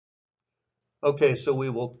Okay, so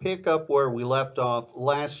we will pick up where we left off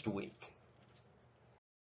last week.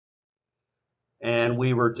 And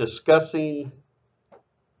we were discussing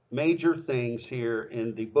major things here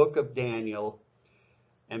in the book of Daniel,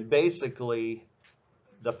 and basically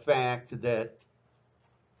the fact that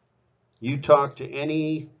you talk to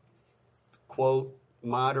any, quote,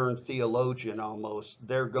 modern theologian almost,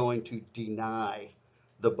 they're going to deny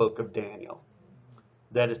the book of Daniel,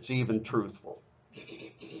 that it's even truthful.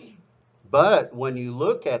 But when you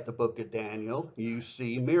look at the book of Daniel, you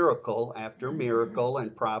see miracle after miracle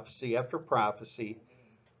and prophecy after prophecy.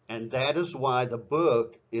 And that is why the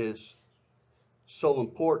book is so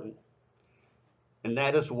important. And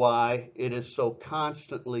that is why it is so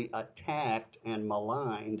constantly attacked and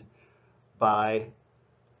maligned by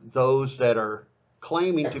those that are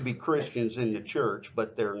claiming to be Christians in the church,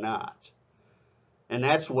 but they're not. And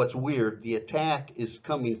that's what's weird. The attack is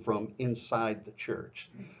coming from inside the church.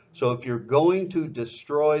 So if you're going to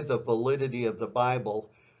destroy the validity of the Bible,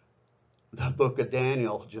 the book of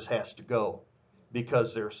Daniel just has to go,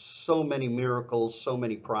 because there's so many miracles, so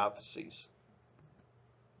many prophecies.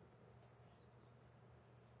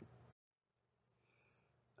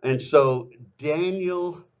 And so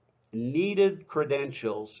Daniel needed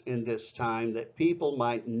credentials in this time that people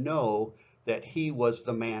might know that he was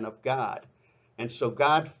the man of God. And so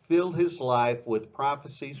God filled his life with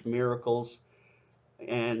prophecies, miracles,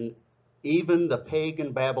 and even the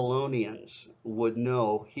pagan Babylonians would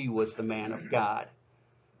know he was the man of God.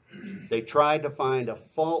 They tried to find a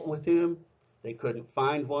fault with him. They couldn't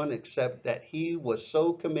find one, except that he was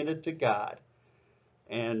so committed to God.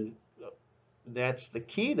 And that's the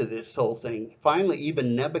key to this whole thing. Finally,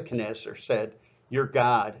 even Nebuchadnezzar said, your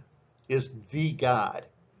God is the God.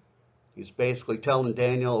 He's basically telling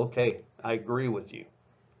Daniel, okay, I agree with you.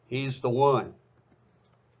 He's the one.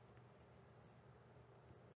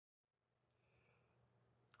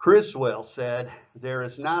 Criswell said, there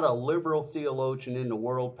is not a liberal theologian in the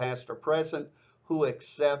world, past or present, who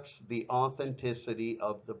accepts the authenticity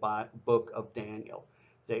of the book of Daniel.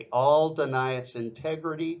 They all deny its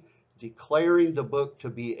integrity, declaring the book to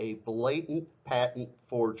be a blatant patent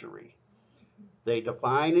forgery. They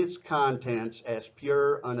define its contents as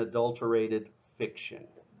pure, unadulterated fiction.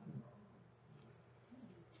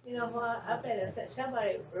 You know what? I bet if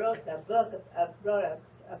somebody wrote a book, wrote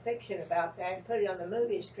a fiction about that and put it on the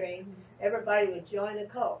movie screen, everybody would join the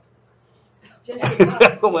cult. Just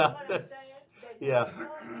because, Well, you know what I'm saying? Yeah.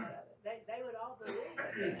 They would all believe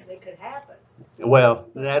it. It could happen. Well,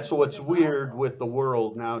 that's what's weird with the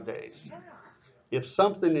world nowadays. If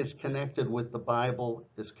something is connected with the Bible,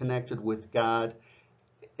 is connected with God,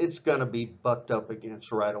 it's going to be bucked up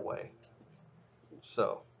against right away.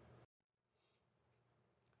 So,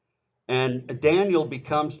 and Daniel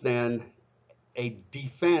becomes then a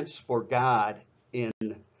defense for God in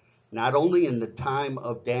not only in the time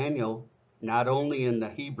of Daniel, not only in the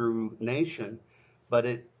Hebrew nation, but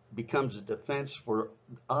it becomes a defense for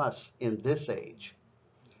us in this age.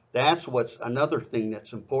 That's what's another thing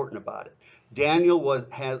that's important about it. Daniel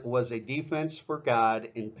was a defense for God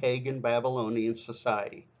in pagan Babylonian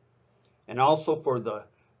society, and also for the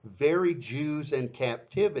very Jews in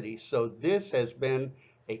captivity. So this has been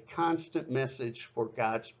a constant message for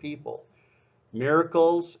God's people.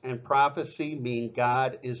 Miracles and prophecy mean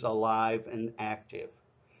God is alive and active.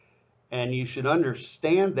 And you should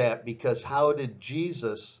understand that, because how did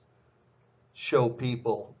Jesus show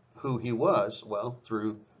people who he was? Well,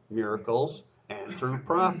 through miracles and through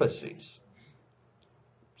prophecies.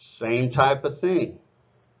 Same type of thing.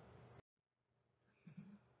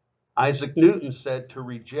 Isaac Newton said to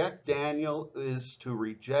reject Daniel is to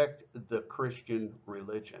reject the Christian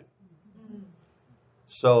religion.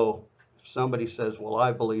 So if somebody says, well,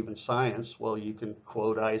 I believe in science, well, you can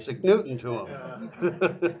quote Isaac Newton to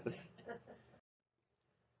them.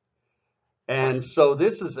 And so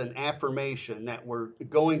this is an affirmation that we're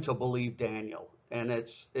going to believe Daniel. And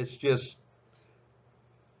it's just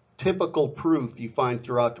typical proof you find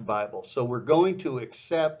throughout the Bible. So we're going to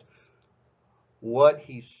accept what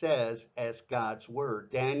he says as God's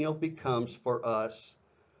word. Daniel becomes for us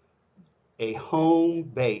a home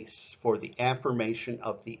base for the affirmation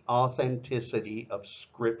of the authenticity of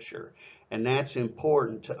Scripture. And that's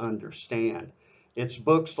important to understand. It's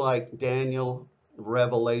books like Daniel,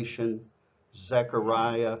 Revelation,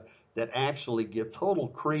 Zechariah that actually give total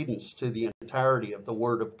credence to the entirety of the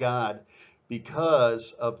Word of God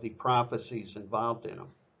because of the prophecies involved in them.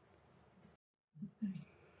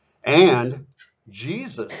 And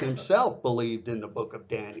Jesus himself believed in the book of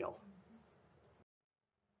Daniel.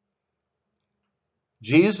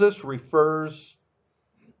 Jesus refers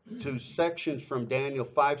to sections from Daniel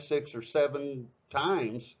 5, 6, or 7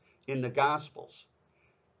 times in the Gospels.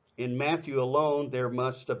 In Matthew alone, there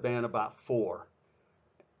must have been about 4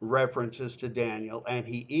 references to Daniel, and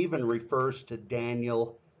he even refers to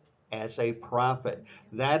Daniel as a prophet.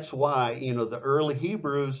 That's why, the early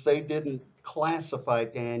Hebrews, they didn't classify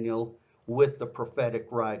Daniel with the prophetic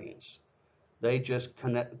writings. They just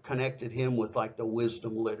connected him with like the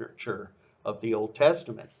wisdom literature of the Old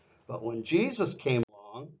Testament. But when Jesus came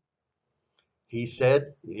along, he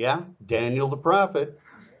said, yeah, Daniel the prophet.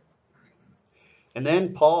 And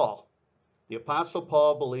then Paul, the Apostle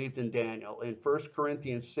Paul believed in Daniel. In 1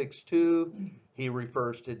 Corinthians 6:2, he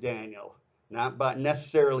refers to Daniel, not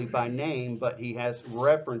necessarily by name, but he has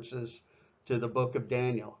references to the book of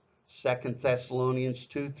Daniel. 2 Thessalonians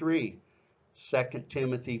 2:3, 2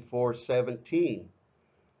 Timothy 4:17.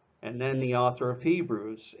 And then the author of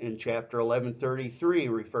Hebrews in chapter 11:33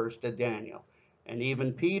 refers to Daniel. And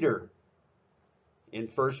even Peter in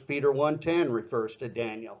 1 Peter 1:10 refers to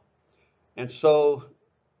Daniel. And so,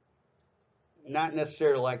 not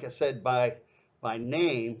necessarily, like I said, by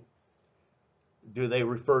name do they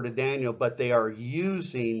refer to Daniel, but they are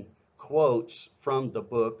using quotes from the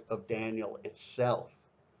book of Daniel itself.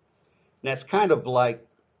 And that's kind of like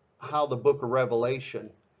how the book of Revelation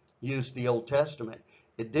used the Old Testament.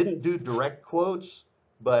 It didn't do direct quotes,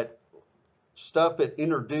 but stuff it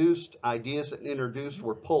introduced, ideas it introduced,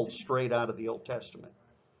 were pulled straight out of the Old Testament.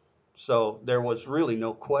 So there was really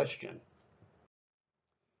no question.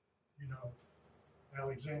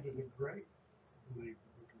 Alexander the Great believed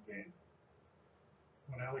the book of Daniel.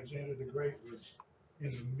 When Alexander the Great was in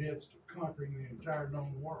the midst of conquering the entire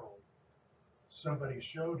known world, somebody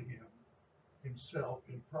showed him himself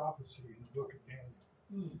in prophecy in the book of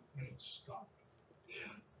Daniel, and it stopped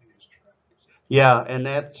in his tracks. Yeah, and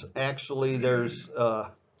that's actually, there's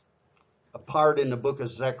a part in the book of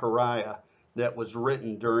Zechariah that was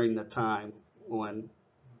written during the time when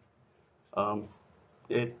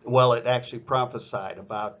it actually prophesied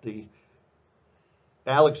about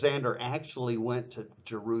Alexander actually went to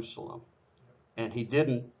Jerusalem, and he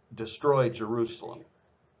didn't destroy Jerusalem.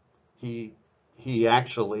 He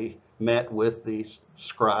actually met with the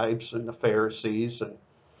scribes and the Pharisees, and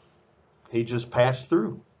he just passed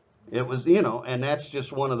through. It was, and that's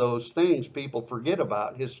just one of those things people forget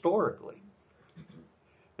about historically.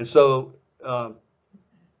 And so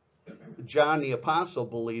John the Apostle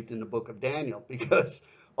believed in the book of Daniel, because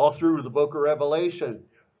all through the book of Revelation,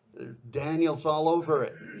 Daniel's all over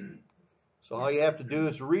it. So all you have to do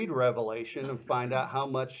is read Revelation and find out how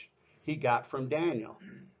much he got from Daniel.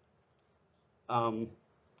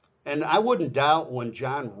 And I wouldn't doubt when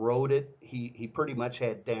John wrote it, he pretty much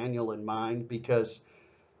had Daniel in mind, because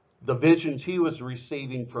the visions he was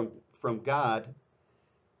receiving from God,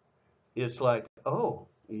 it's like, oh,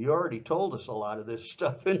 you already told us a lot of this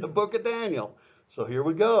stuff in the book of Daniel, so here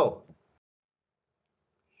we go.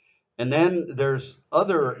 And then there's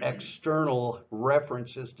other external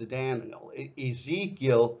references to Daniel.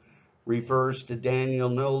 Ezekiel refers to Daniel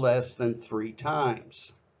no less than 3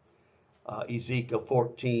 times. Ezekiel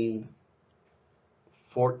 14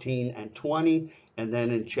 and 20, and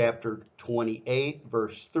then in chapter 28,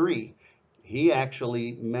 verse 3, he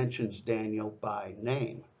actually mentions Daniel by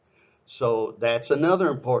name. So that's another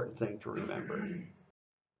important thing to remember.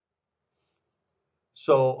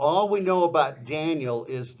 So all we know about Daniel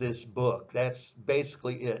is this book. That's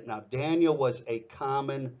basically it. Now, Daniel was a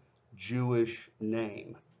common Jewish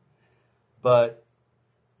name, but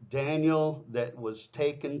Daniel that was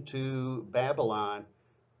taken to Babylon,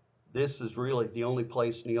 this is really the only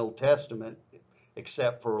place in the Old Testament,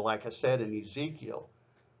 except for, like I said, in Ezekiel,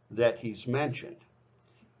 that he's mentioned.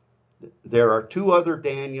 There are 2 other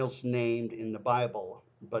Daniels named in the Bible,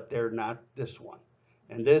 but they're not this one.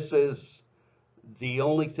 And this is the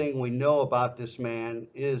only thing we know about this man,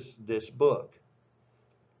 is this book.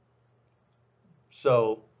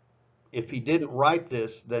 So if he didn't write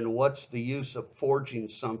this, then what's the use of forging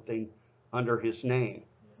something under his name?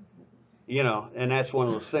 And that's one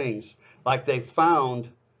of those things. Like, they found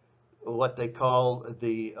what they call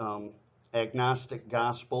the agnostic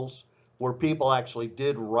gospels, where people actually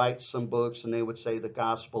did write some books, and they would say the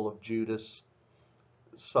Gospel of Judas,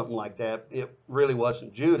 something like that. It really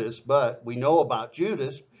wasn't Judas, but we know about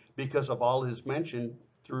Judas because of all his mention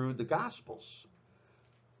through the Gospels.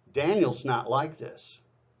 Daniel's not like this.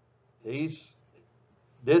 This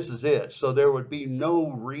is it. So there would be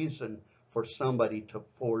no reason for somebody to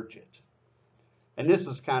forge it. And this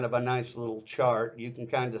is kind of a nice little chart. You can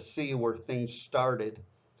kind of see where things started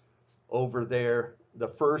over there. The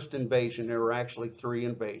first invasion, there were actually 3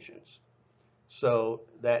 invasions. So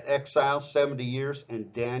that exile, 70 years,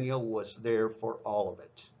 and Daniel was there for all of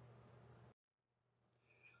it.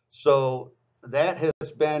 So that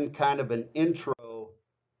has been kind of an intro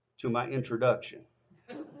to my introduction.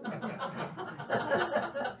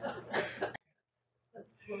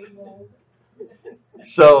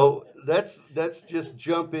 So let's just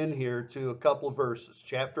jump in here to a couple of verses.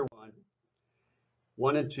 Chapter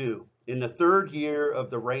 1 and 2. In the 3rd year of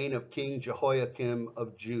the reign of King Jehoiakim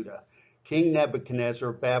of Judah, King Nebuchadnezzar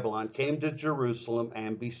of Babylon came to Jerusalem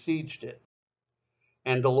and besieged it.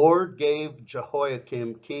 And the Lord gave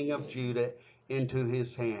Jehoiakim, king of Judah, into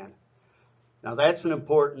his hand. Now that's an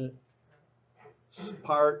important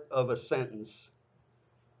part of a sentence.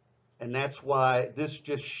 And that's why this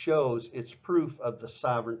just shows it's proof of the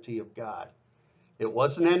sovereignty of God. It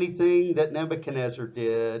wasn't anything that Nebuchadnezzar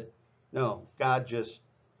did. No, God just,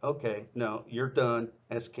 okay, no, you're done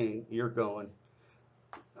as king. You're going.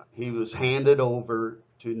 He was handed over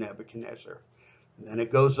to Nebuchadnezzar. And then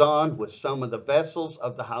it goes on with some of the vessels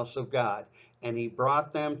of the house of God. And he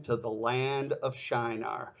brought them to the land of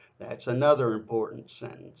Shinar. That's another important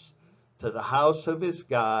sentence. To the house of his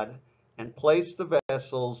God, and placed the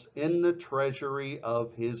vessels in the treasury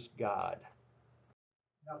of his God.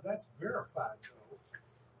 Now that's verified though.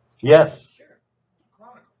 Yes. Sure.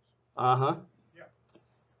 Chronicles. Uh-huh. Yeah.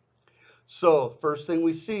 So first thing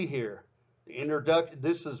we see here, the introduction.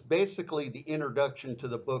 This is basically the introduction to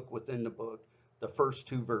the book within the book, the first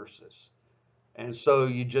 2 verses. And so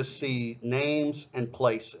you just see names and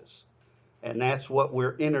places. And that's what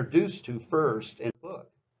we're introduced to first in the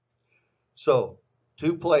book. So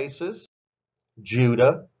 2 places,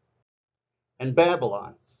 Judah and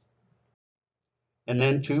Babylon. And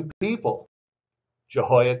then 2 people,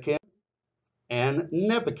 Jehoiakim and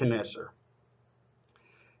Nebuchadnezzar.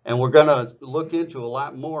 And we're going to look into a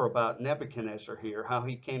lot more about Nebuchadnezzar here, how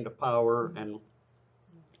he came to power and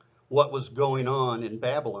what was going on in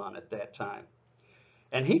Babylon at that time.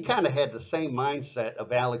 And he kind of had the same mindset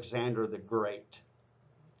of Alexander the Great.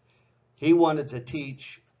 He wanted to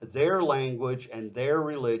teach their language and their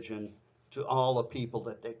religion to all the people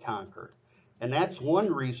that they conquered. And that's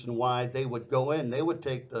one reason why they would go in. They would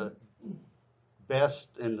take the best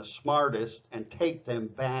and the smartest and take them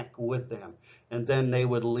back with them. And then they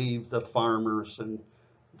would leave the farmers and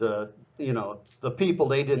the people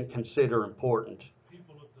they didn't consider important.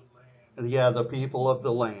 People of the land. Yeah, the people of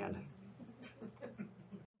the land.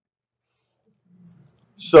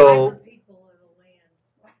 So, People of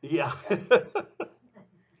the land. yeah.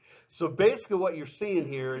 So basically what you're seeing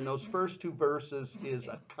here in those first 2 verses is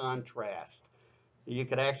a contrast. You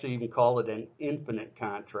could actually even call it an infinite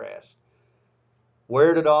contrast.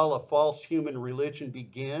 Where did all a false human religion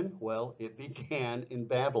begin? Well, it began in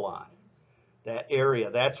Babylon, that area.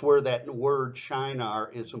 That's where that word Shinar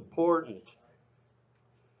is important.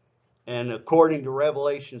 And according to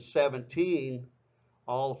Revelation 17,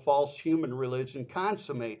 all false human religion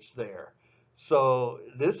consummates there. So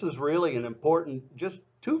this is really an important, just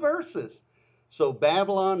 2 verses. So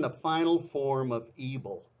Babylon, the final form of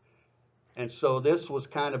evil. And so this was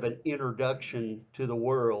kind of an introduction to the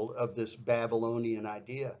world of this Babylonian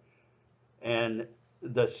idea. And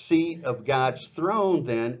the seat of God's throne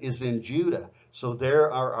then is in Judah. So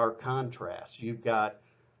there are our contrasts. You've got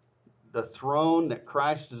the throne that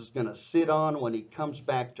Christ is going to sit on when he comes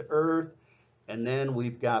back to earth. And then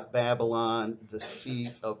we've got Babylon, the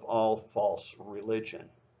seat of all false religion.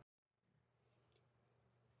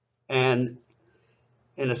 And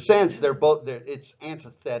in a sense, it's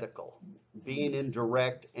antithetical, being in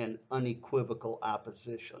direct and unequivocal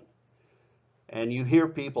opposition. And you hear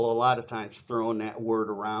people a lot of times throwing that word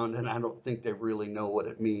around, and I don't think they really know what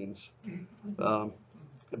it means.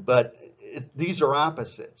 But these are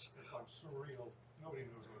opposites. It's like surreal. Nobody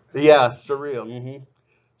knows what that is. Yeah, surreal. Mm-hmm.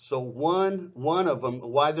 So one of them,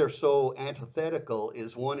 why they're so antithetical,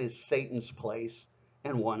 is one is Satan's place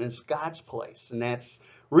and one is God's place. And that's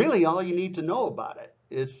really all you need to know about it.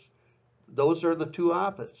 Those are the 2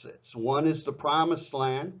 opposites. One is the promised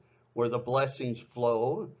land where the blessings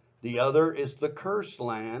flow. The other is the cursed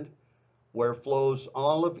land where flows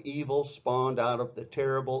all of evil spawned out of the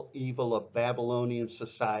terrible evil of Babylonian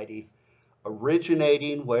society,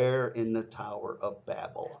 originating where? In the Tower of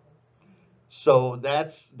Babel. So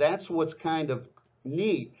that's what's kind of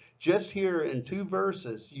neat. Just here in 2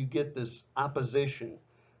 verses, you get this opposition.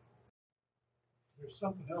 There's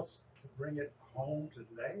something else to bring it home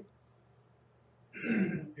today.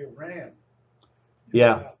 Iran is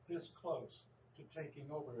Yeah. about this close to taking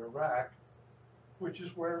over Iraq, which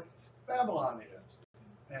is where Babylon is.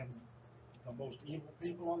 And the most evil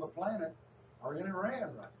people on the planet are in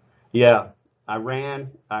Iran right now. Yeah,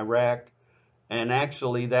 Iran, Iraq, And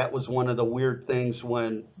actually, that was one of the weird things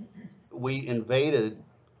when we invaded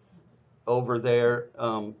over there.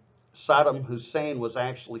 Saddam Hussein was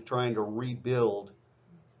actually trying to rebuild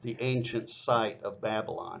the ancient site of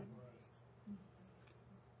Babylon.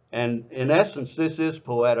 And in essence, this is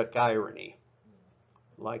poetic irony.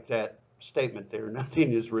 Like that statement there,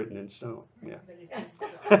 nothing is written in stone. Yeah.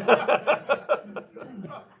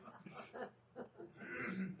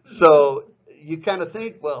 So you kind of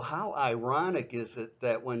think, well, how ironic is it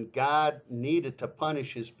that when God needed to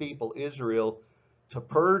punish his people, Israel, to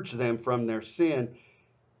purge them from their sin,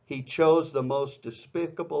 he chose the most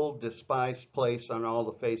despicable, despised place on all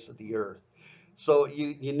the face of the earth. So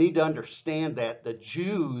you need to understand that the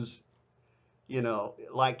Jews, you know,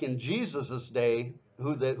 like in Jesus's day,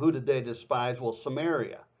 who did they despise? Well,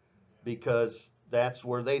 Samaria, because that's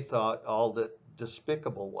where they thought all that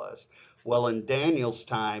despicable was. Well, in Daniel's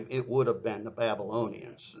time, it would have been the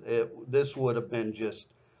Babylonians. This would have been just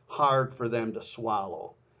hard for them to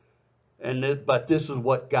swallow. But this is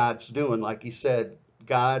what God's doing. Like he said,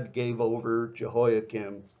 God gave over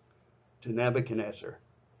Jehoiakim to Nebuchadnezzar.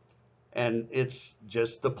 And it's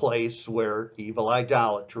just the place where evil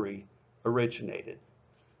idolatry originated.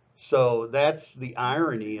 So that's the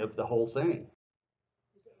irony of the whole thing.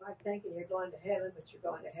 Is it like thinking you're going to heaven, but you're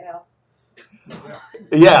going to hell?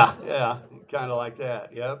 Yeah, kind of like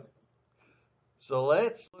that, yep. So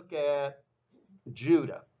let's look at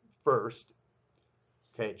Judah first.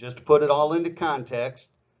 Okay, just to put it all into context,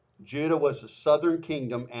 Judah was a southern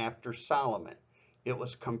kingdom after Solomon. It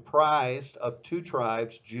was comprised of two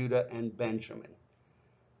tribes, Judah and Benjamin.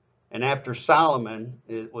 And after Solomon,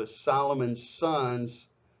 it was Solomon's sons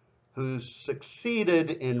who succeeded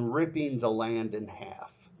in ripping the land in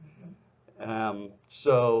half.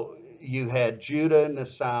 So you had Judah in the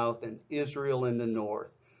south and Israel in the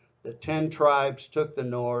north. The 10 tribes took the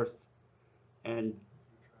north, and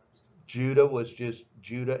Judah was just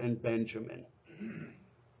Judah and Benjamin.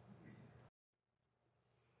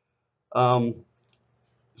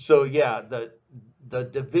 So yeah, the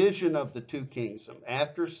division of the two kingdoms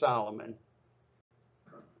after Solomon,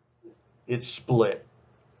 it split,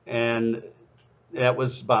 and that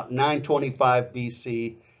was about 925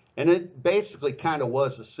 BC, and it basically kind of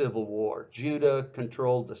was a civil war. Judah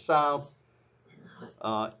controlled the south,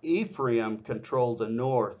 Ephraim controlled the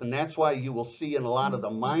north, and that's why you will see in a lot of the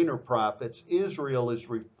minor prophets, Israel is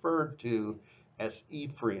referred to as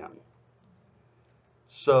Ephraim.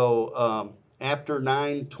 So after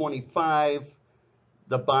 925,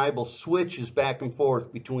 the Bible switches back and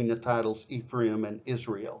forth between the titles Ephraim and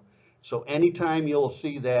Israel. So anytime you'll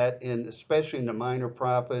see that, especially in the minor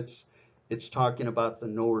prophets, it's talking about the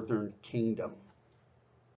northern kingdom.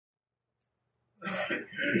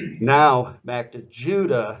 Now, back to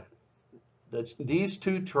Judah, these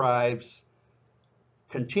two tribes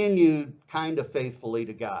continued kind of faithfully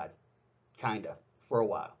to God, kind of, for a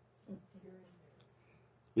while.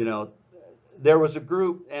 You know, there was a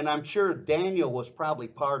group, and I'm sure Daniel was probably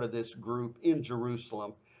part of this group in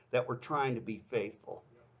Jerusalem that were trying to be faithful.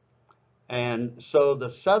 And so the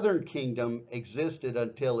southern kingdom existed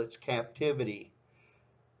until its captivity.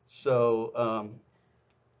 So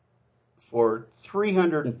for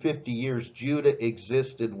 350 years, Judah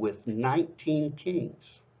existed with 19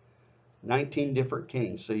 kings, 19 different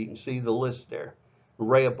kings. So you can see the list there.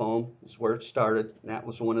 Rehoboam is where it started, and that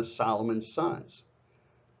was one of Solomon's sons.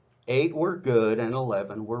 8 were good and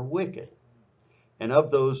 11 were wicked. And of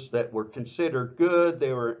those that were considered good,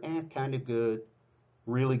 they were kind of good,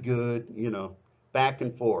 really good, you know, back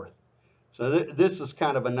and forth. So this is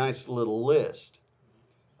kind of a nice little list.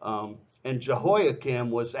 And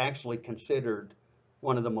Jehoiakim was actually considered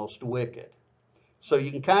one of the most wicked. So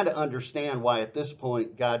you can kind of understand why at this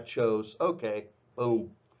point God chose, okay,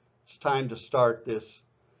 boom, it's time to start this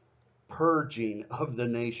purging of the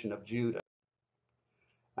nation of Judah.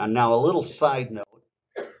 And now a little side note.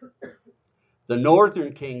 The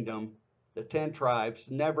northern kingdom, the 10 tribes,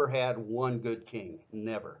 never had one good king,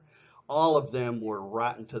 never. All of them were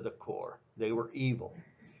rotten to the core. They were evil.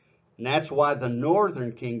 And that's why the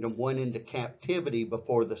northern kingdom went into captivity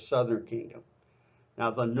before the southern kingdom. Now,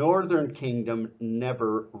 the northern kingdom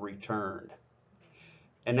never returned.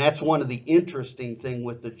 And that's one of the interesting things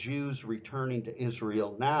with the Jews returning to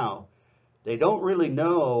Israel now. They don't really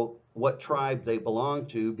know what tribe they belong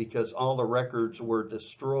to because all the records were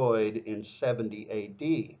destroyed in 70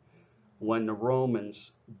 AD when the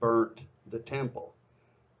Romans burnt the temple.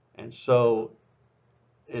 And so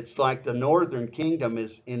it's like the northern kingdom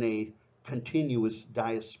is in a continuous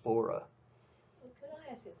diaspora. Well, could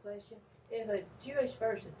I ask a question? If a Jewish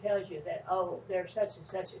person tells you that, oh, they're such and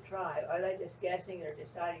such a tribe, are they just guessing or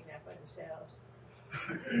deciding that for themselves?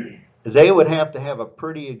 They would have to have a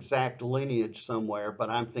pretty exact lineage somewhere, but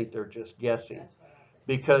I think they're just guessing. That's what I think.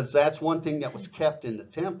 Because that's one thing that was kept in the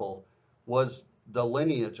temple was the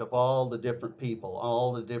lineage of all the different people,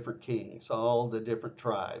 all the different kings, all the different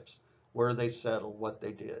tribes, where they settled, what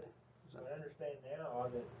they did. So I understand now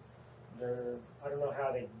that they're, I don't know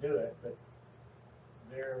how they do it, but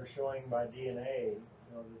they're showing by DNA,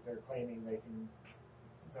 you know, that they're claiming they can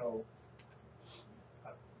know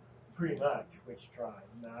pretty much which tribe.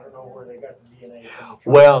 Now, I don't know where they got the DNA from the tribe.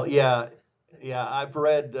 Well, yeah, I've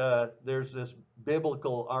read, there's this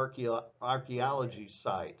biblical archaeology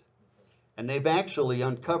site, and they've actually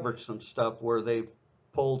uncovered some stuff where they've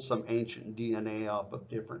pulled some ancient DNA off of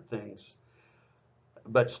different things.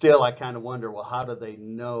 But still, I kind of wonder, well, how do they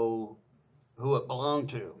know who it belonged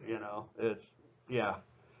to? You know, it's, yeah,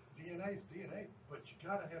 DNA's DNA, but you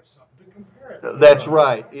gotta have something to compare it to. that's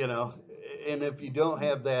right, you know. And if you don't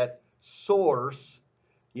have that source,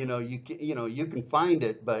 you know, you can find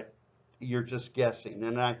it, but you're just guessing.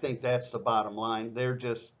 And I think that's the bottom line. They're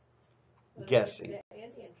just Well, guessing. The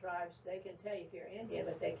Indian tribes, they can tell you if you're Indian,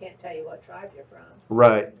 but they can't tell you what tribe you're from.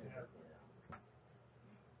 Right. Yeah.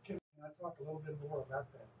 Can I talk a little bit more about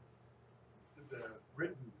that? The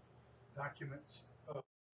written documents of,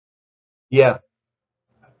 Yeah.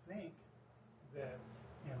 I think that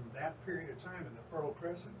in that period of time in the Fertile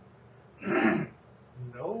Crescent,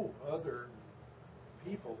 no other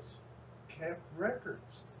peoples kept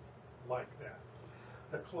records like that.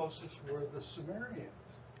 The closest were the Sumerians.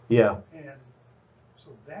 Yeah. And so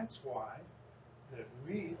that's why that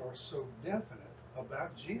we are so definite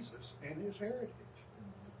about Jesus and his heritage,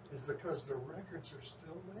 is because the records are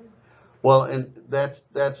still there. Well, and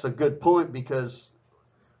that's a good point, because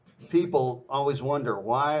people always wonder,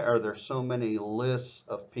 why are there so many lists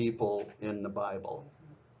of people in the Bible?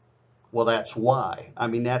 Well, that's why. I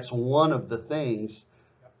mean, that's one of the things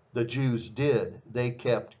the Jews did. They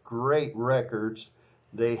kept great records.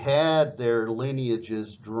 They had their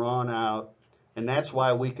lineages drawn out, and that's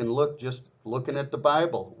why we can look, just looking at the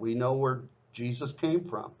Bible, we know where Jesus came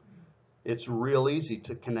from. It's real easy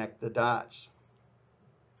to connect the dots.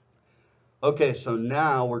 Okay, so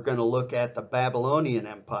now we're going to look at the Babylonian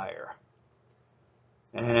Empire.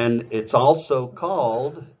 And it's also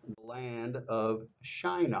called the land of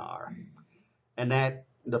Shinar. And that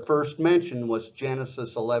the first mention was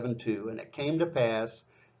Genesis 11:2. And it came to pass,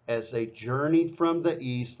 as they journeyed from the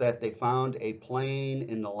east, that they found a plain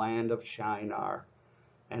in the land of Shinar,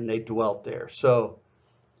 and they dwelt there. So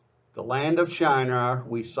the land of Shinar,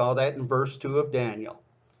 we saw that in verse 2 of Daniel.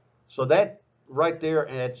 So that right there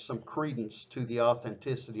adds some credence to the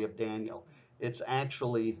authenticity of Daniel. It's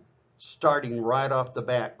actually starting right off the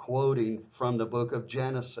bat, quoting from the book of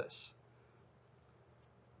Genesis.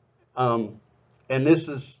 And this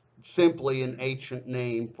is simply an ancient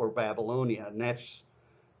name for Babylonia, and that's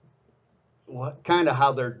kind of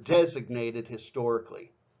how they're designated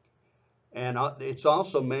historically. And it's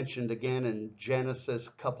also mentioned again in Genesis,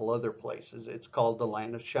 a couple other places. It's called the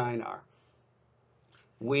land of Shinar.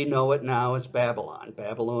 We know it now as Babylon,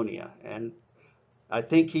 Babylonia. And I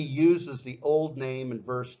think he uses the old name in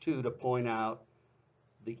verse 2 to point out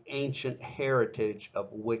the ancient heritage of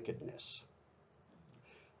wickedness.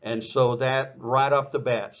 And so that right off the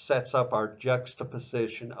bat sets up our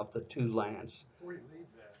juxtaposition of the two lands. Before you leave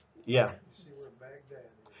that, Yeah, you see where Baghdad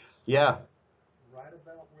is. yeah, Right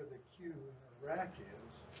about where the Q in Iraq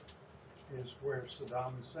is where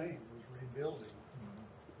Saddam Hussein was rebuilding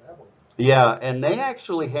Babylon. yeah. And they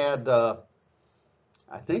actually had, I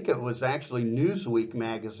think it was actually Newsweek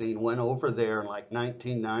magazine went over there in like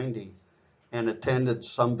 1990 and attended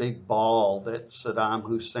some big ball that Saddam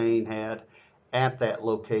Hussein had at that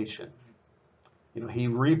location. You know, he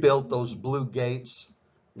rebuilt those blue gates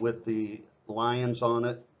with the lions on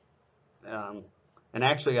it. And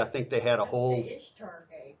actually, I think they had a whole, The Ishtar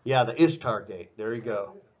Gate. yeah, the Ishtar Gate. There you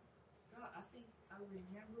go. Scott, I think I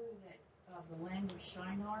remember that the land of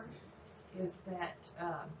Shinar is that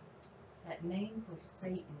that name for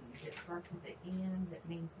Satan that starts with the N, that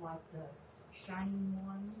means like the shining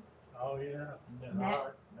one. Oh, yeah.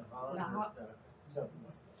 Nahar, something like that.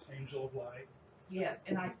 Angel of Light. Yes,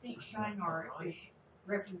 and I think Shinar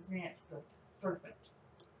represents the serpent,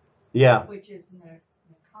 Yeah, which is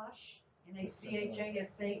Nakash,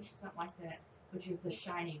 Nachash, something like that, which is the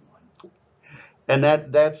shining one. and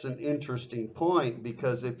that's an interesting point,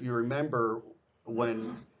 because if you remember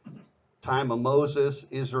when time of Moses,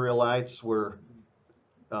 Israelites were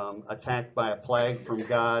attacked by a plague from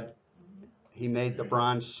God. He made the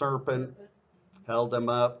bronze serpent, held them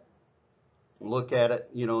up, look at it,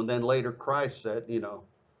 you know, and then later Christ said, you know,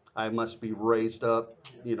 I must be raised up.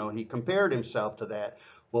 You know, he compared himself to that.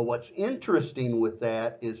 Well, what's interesting with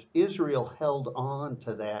that is Israel held on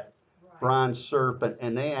to that Right. bronze serpent,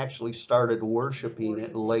 and they actually started worshiping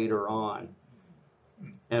it later on.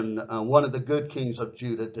 And one of the good kings of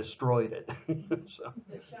Judah destroyed it. So,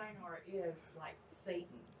 But Shinar is like Satan's.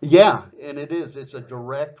 yeah, and it is. It's a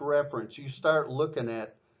direct reference. You start looking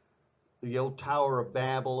at the old Tower of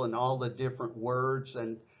Babel and all the different words,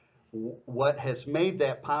 and what has made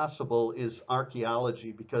that possible is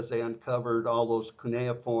archaeology, because they uncovered all those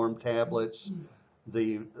cuneiform tablets,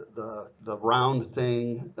 the round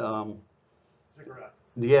thing. Ziggurat.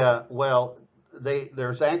 Yeah, well, they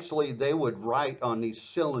would write on these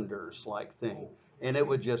cylinders like thing, and it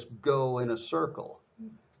would just go in a circle.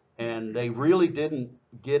 And they really didn't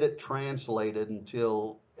get it translated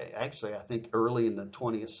until actually I think early in the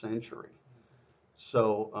 20th century.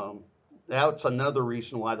 So that's another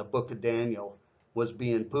reason why the book of Daniel was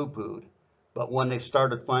being poo-pooed. But when they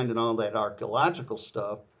started finding all that archaeological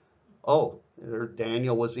stuff,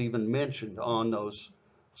 Daniel was even mentioned on those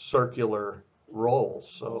circular rolls.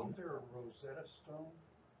 So Wasn't there a Rosetta Stone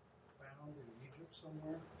found in Egypt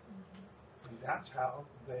somewhere? And that's how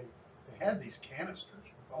they had these canisters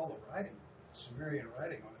with all the writing, Sumerian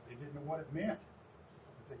writing on it. They didn't know what it meant,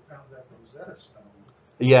 but they found that Rosetta Stone.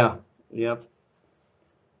 yeah, yep.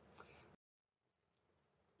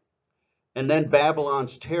 And then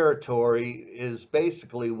Babylon's territory is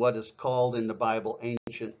basically what is called in the Bible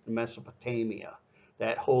ancient Mesopotamia.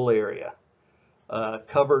 That whole area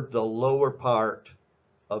covered the lower part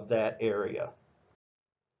of that area.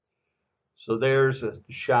 So there's a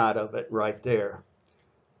shot of it right there.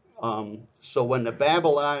 So when the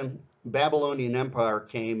Babylonian Empire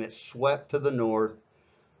came, it swept to the north,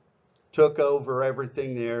 took over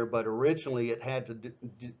everything there, but originally it had to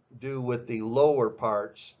do with the lower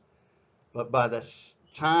parts. But by the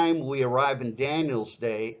time we arrive in Daniel's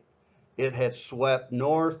day, it had swept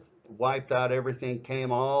north, wiped out everything,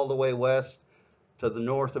 came all the way west to the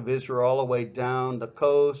north of Israel, all the way down the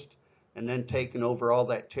coast, and then taken over all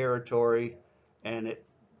that territory, and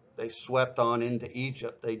they swept on into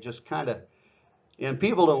Egypt. They just kind of, and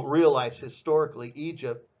people don't realize historically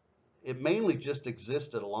Egypt, it mainly just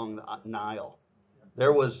existed along the Nile.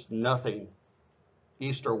 There was nothing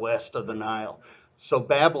east or west of the Nile. So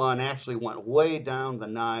Babylon actually went way down the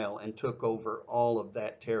Nile and took over all of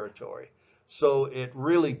that territory. So it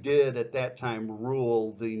really did at that time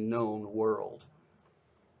rule the known world.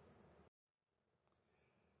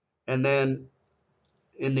 And then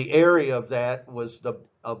in the area of that was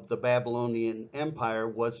of the Babylonian Empire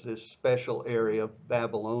was this special area of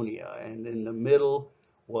Babylonia, and in the middle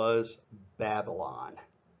was Babylon.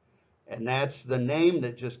 And that's the name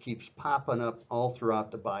that just keeps popping up all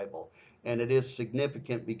throughout the Bible. And it is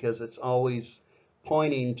significant because it's always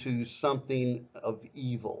pointing to something of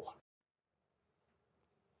evil.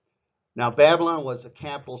 Now, Babylon was a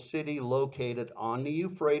capital city located on the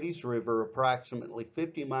Euphrates River, approximately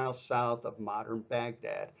 50 miles south of modern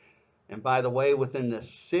Baghdad. And by the way, within the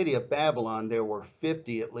city of Babylon, there were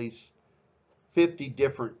at least 50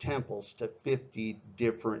 different temples to 50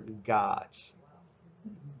 different gods.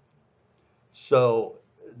 So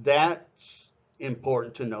that's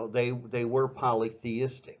important to know. They were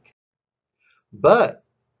polytheistic. But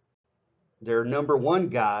their number one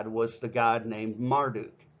god was the god named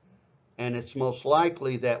Marduk. And it's most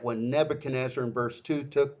likely that when Nebuchadnezzar in verse 2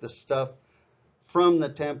 took the stuff from the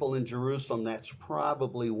temple in Jerusalem, that's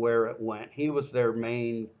probably where it went. He was their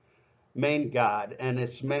main god, and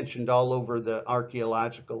it's mentioned all over the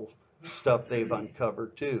archaeological stuff they've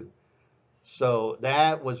uncovered too. So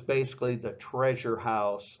that was basically the treasure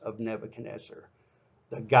house of Nebuchadnezzar,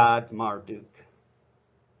 the god Marduk.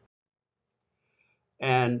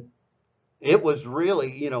 And it was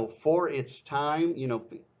really, for its time,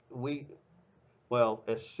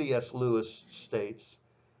 as C.S. Lewis states,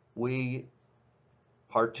 we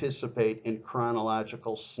participate in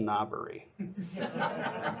chronological snobbery.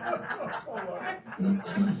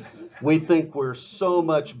 We think we're so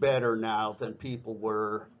much better now than people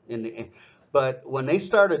were but when they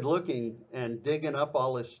started looking and digging up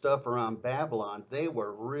all this stuff around Babylon, they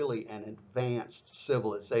were really an advanced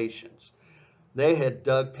civilizations. They had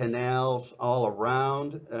dug canals all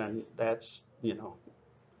around, and that's,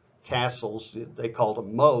 castles, they called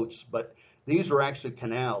them moats, but these were actually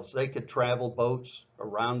canals. They could travel boats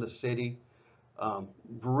around the city.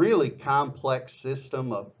 Really complex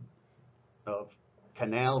system of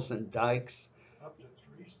canals and dikes. Up to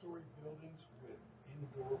 3-story buildings with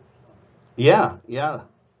indoor plumbing. Yeah.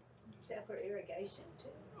 Except for irrigation too.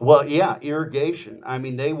 Well, yeah, irrigation. I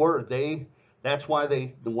mean, they That's why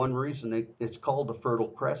the one reason it's called the Fertile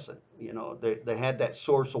Crescent. You know, they had that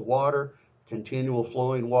source of water, continual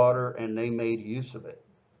flowing water, and they made use of it.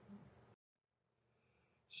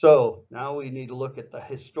 So now we need to look at the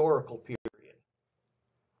historical period.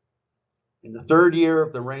 In the 3rd year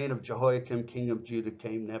of the reign of Jehoiakim, king of Judah,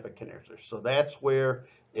 came Nebuchadnezzar. So that's where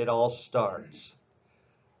it all starts.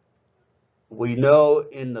 We know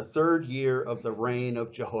in the 3rd year of the reign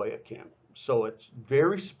of Jehoiakim. So it's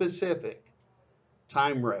very specific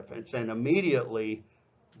time reference, and immediately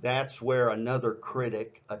that's where another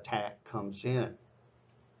critic attack comes in.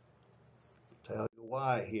 I'll tell you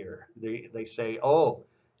why here. They say, oh,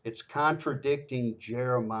 it's contradicting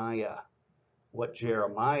Jeremiah, what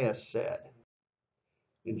Jeremiah said.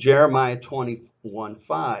 In Jeremiah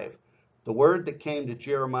 21:5, the word that came to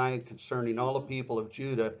Jeremiah concerning all the people of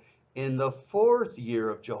Judah in the 4th year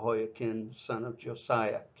of Jehoiakim, son of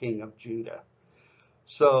Josiah, king of Judah.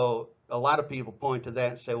 So a lot of people point to that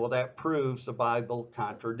and say, well, that proves the Bible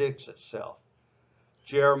contradicts itself.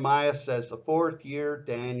 Jeremiah says the 4th year,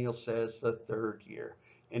 Daniel says the 3rd year.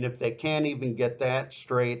 And if they can't even get that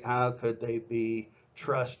straight, how could they be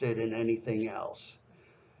trusted in anything else?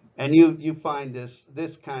 And you find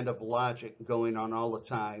this kind of logic going on all the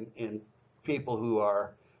time in people who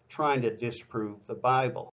are trying to disprove the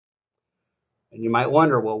Bible. And you might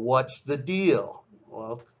wonder, well, what's the deal?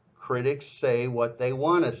 Well, critics say what they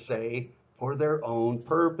want to say for their own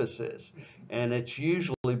purposes. And it's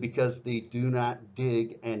usually because they do not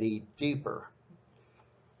dig any deeper.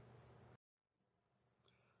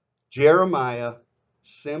 Jeremiah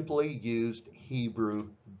simply used Hebrew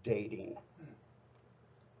dating,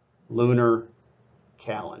 lunar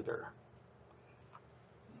calendar.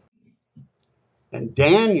 And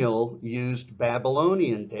Daniel used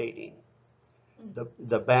Babylonian dating.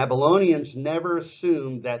 The Babylonians never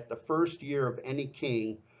assumed that the 1st year of any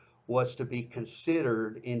king was to be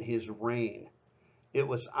considered in his reign. It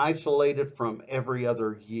was isolated from every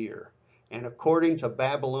other year. And according to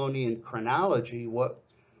Babylonian chronology,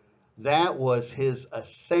 that was his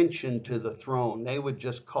ascension to the throne. They would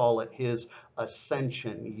just call it his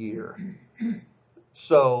ascension year.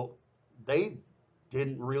 So they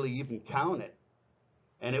didn't really even count it.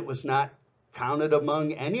 And it was not counted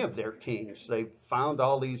among any of their kings. They found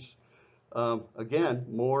all these, again,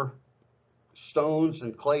 more stones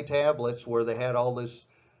and clay tablets where they had all this,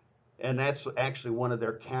 and that's actually one of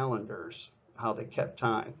their calendars, how they kept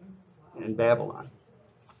time in Babylon.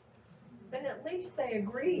 But at least they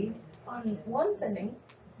agreed on one thing.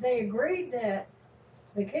 They agreed that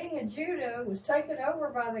the king of Judah was taken over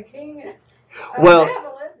by the king of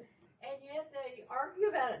Babylon, and yet they argue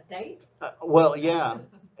about a date. Well, yeah.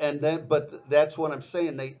 But that's what I'm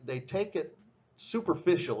saying. They take it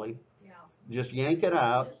superficially, Yeah. just yank it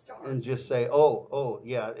out, and just say, oh,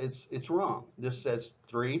 yeah, it's wrong. This says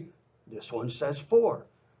 3, this one says 4.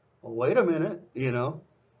 Well, wait a minute,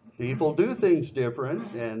 people do things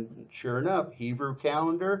different, and sure enough, Hebrew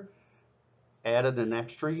calendar added an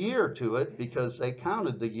extra year to it because they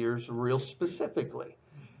counted the years real specifically.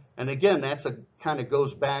 And again, that's kind of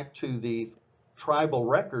goes back to the tribal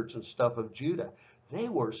records and stuff of Judah. They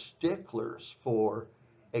were sticklers for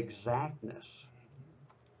exactness.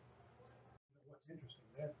 What's interesting,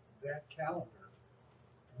 that calendar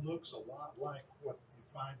looks a lot like what you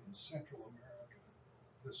find in Central America,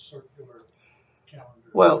 the circular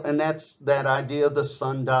calendar. Well, and that's that idea of the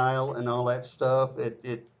sundial and all that stuff.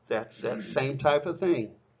 That's that same type of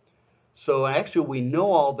thing. So actually, we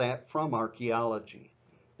know all that from archaeology.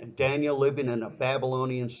 And Daniel, living in a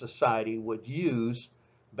Babylonian society, would use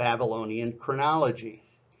Babylonian chronology.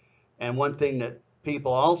 And one thing that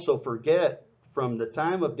people also forget, from the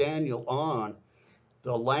time of Daniel on,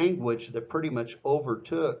 the language that pretty much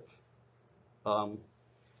overtook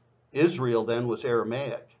Israel then was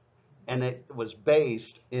Aramaic. And it was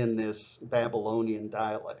based in this Babylonian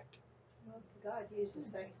dialect. Well, God uses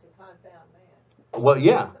things to confound man. Well,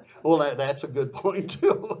 yeah. Well, that's a good point,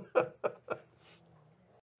 too.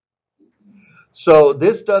 So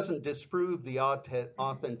this doesn't disprove the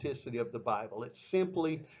authenticity of the Bible. It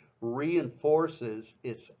simply reinforces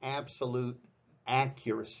its absolute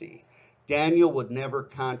accuracy. Daniel would never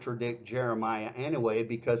contradict Jeremiah anyway,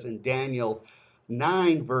 because in Daniel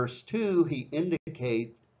 9, verse 2, he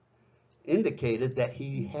indicated that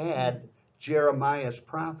he had Jeremiah's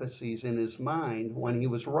prophecies in his mind when he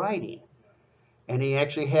was writing. And he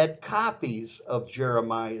actually had copies of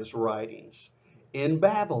Jeremiah's writings in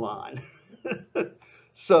Babylon.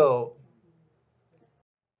 So,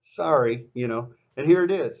 sorry, and here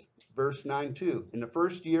it is, verse 9:2. In the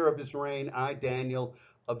 1st year of his reign, I, Daniel,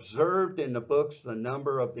 observed in the books the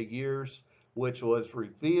number of the years which was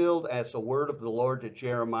revealed as the word of the Lord to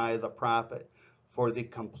Jeremiah the prophet, for the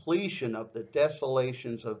completion of the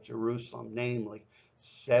desolations of Jerusalem, namely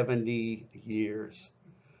 70 years.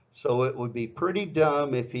 So it would be pretty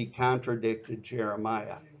dumb if he contradicted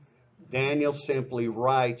Jeremiah. Daniel simply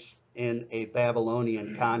writes in a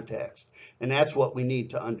Babylonian context. And that's what we need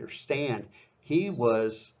to understand. He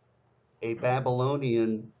was a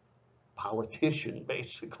Babylonian politician,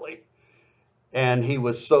 basically. And he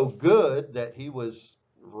was so good that he was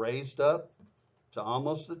raised up to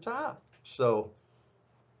almost the top. So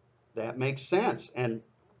that makes sense. And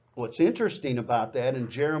what's interesting about that, in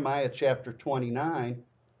Jeremiah chapter 29,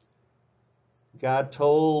 God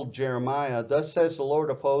told Jeremiah, "Thus says the Lord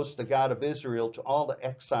of hosts, the God of Israel, to all the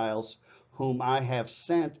exiles whom I have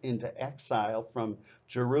sent into exile from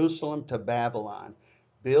Jerusalem to Babylon,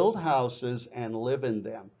 build houses and live in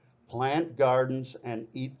them, plant gardens and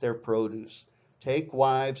eat their produce. Take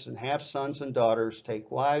wives and have sons and daughters. Take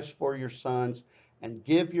wives for your sons and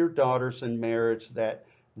give your daughters in marriage, that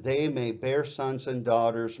they may bear sons and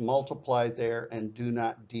daughters, multiply there and do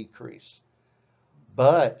not decrease.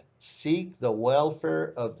 But seek the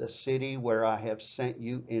welfare of the city where I have sent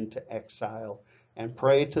you into exile, and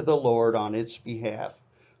pray to the Lord on its behalf,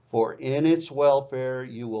 for in its welfare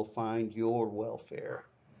you will find your welfare."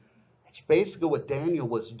 It's basically what Daniel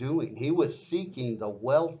was doing. He was seeking the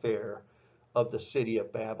welfare of the city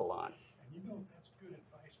of Babylon. And you know, that's good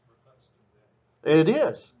advice for us today. It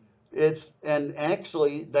is. And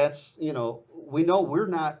actually that's, we know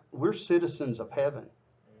we're citizens of heaven.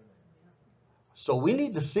 So we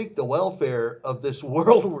need to seek the welfare of this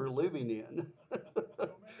world we're living in,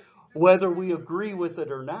 whether we agree with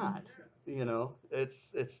it or not. It's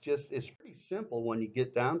pretty simple when you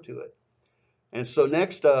get down to it. And so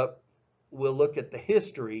next up, we'll look at the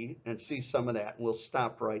history and see some of that. And we'll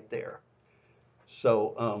stop right there.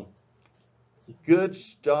 So good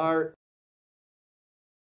start.